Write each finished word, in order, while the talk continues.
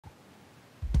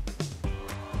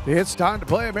It's time to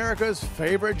play America's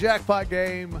favorite jackpot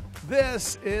game.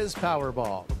 This is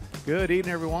Powerball. Good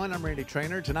evening, everyone. I'm Randy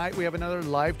Trainer. Tonight we have another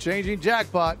life-changing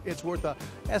jackpot. It's worth an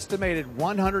estimated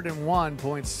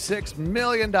 $101.6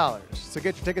 million. So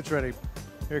get your tickets ready.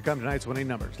 Here come tonight's winning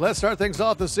numbers. Let's start things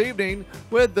off this evening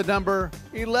with the number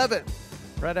 11.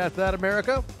 Right after that,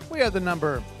 America, we have the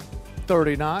number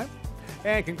 39.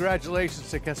 And congratulations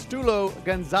to Castulo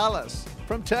Gonzalez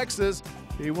from Texas.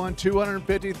 He won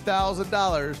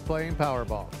 $250,000 playing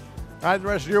Powerball. All right, the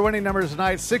rest of your winning numbers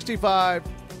tonight, 65,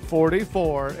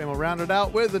 44, and we'll round it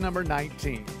out with the number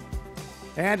 19.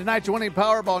 And tonight's your winning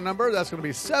Powerball number, that's going to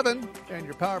be 7, and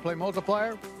your Power Play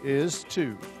multiplier is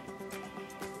 2.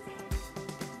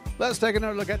 Let's take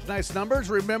another look at tonight's numbers.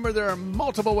 Remember, there are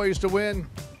multiple ways to win.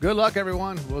 Good luck,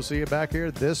 everyone. We'll see you back here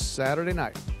this Saturday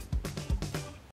night.